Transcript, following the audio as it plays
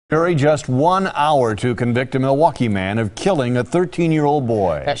Jury just 1 hour to convict a Milwaukee man of killing a 13-year-old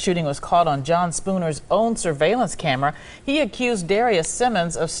boy. That shooting was caught on John Spooner's own surveillance camera. He accused Darius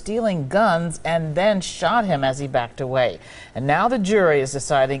Simmons of stealing guns and then shot him as he backed away. And now the jury is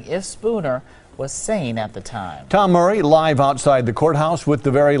deciding if Spooner was sane at the time. Tom Murray live outside the courthouse with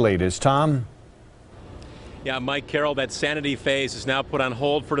the very latest. Tom? Yeah, Mike Carroll, that sanity phase is now put on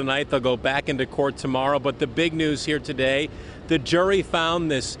hold for tonight. They'll go back into court tomorrow. But the big news here today, the jury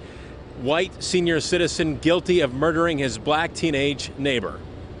found this white senior citizen guilty of murdering his black teenage neighbor.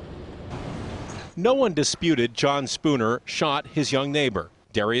 No one disputed John Spooner shot his young neighbor,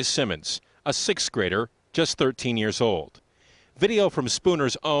 Darius Simmons, a sixth grader, just 13 years old. Video from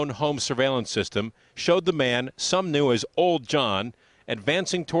Spooner's own home surveillance system showed the man some knew as Old John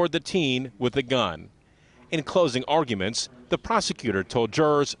advancing toward the teen with a gun. In closing arguments, the prosecutor told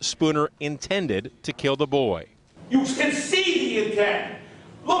jurors Spooner intended to kill the boy. You can see the intent.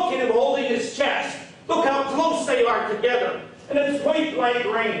 Look at him holding his chest. Look how close they are together. And it's point blank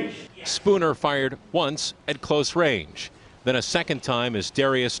range. Spooner fired once at close range, then a second time as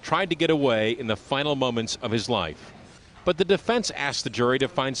Darius tried to get away in the final moments of his life. But the defense asked the jury to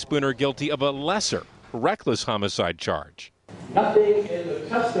find Spooner guilty of a lesser, reckless homicide charge. Nothing in the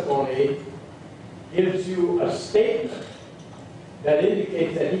testimony gives you a statement that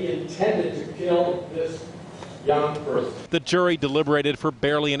indicates that he intended to kill this young person. The jury deliberated for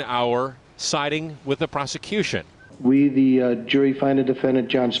barely an hour, siding with the prosecution. We, the jury, find the defendant,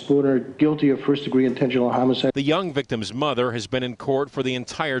 John Spooner, guilty of first-degree intentional homicide. The young victim's mother has been in court for the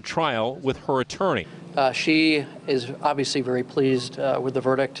entire trial with her attorney. She is obviously very pleased with the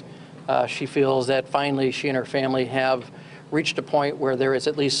verdict. She feels that finally she and her family have reached a point where there is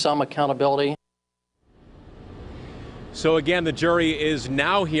at least some accountability. So again, the jury is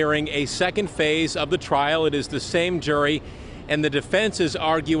now hearing a second phase of the trial. It is the same jury, and the defense is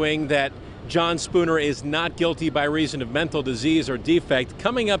arguing that John Spooner is not guilty by reason of mental disease or defect.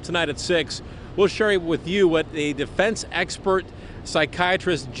 Coming up tonight at 6, we'll share with you what a defense expert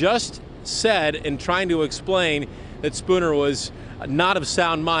psychiatrist just said in trying to explain that Spooner was not of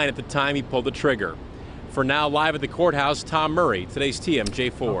sound mind at the time he pulled the trigger. For now, live at the courthouse, Tom Murray, today's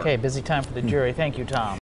TMJ4. Okay, busy time for the jury. Thank you, Tom.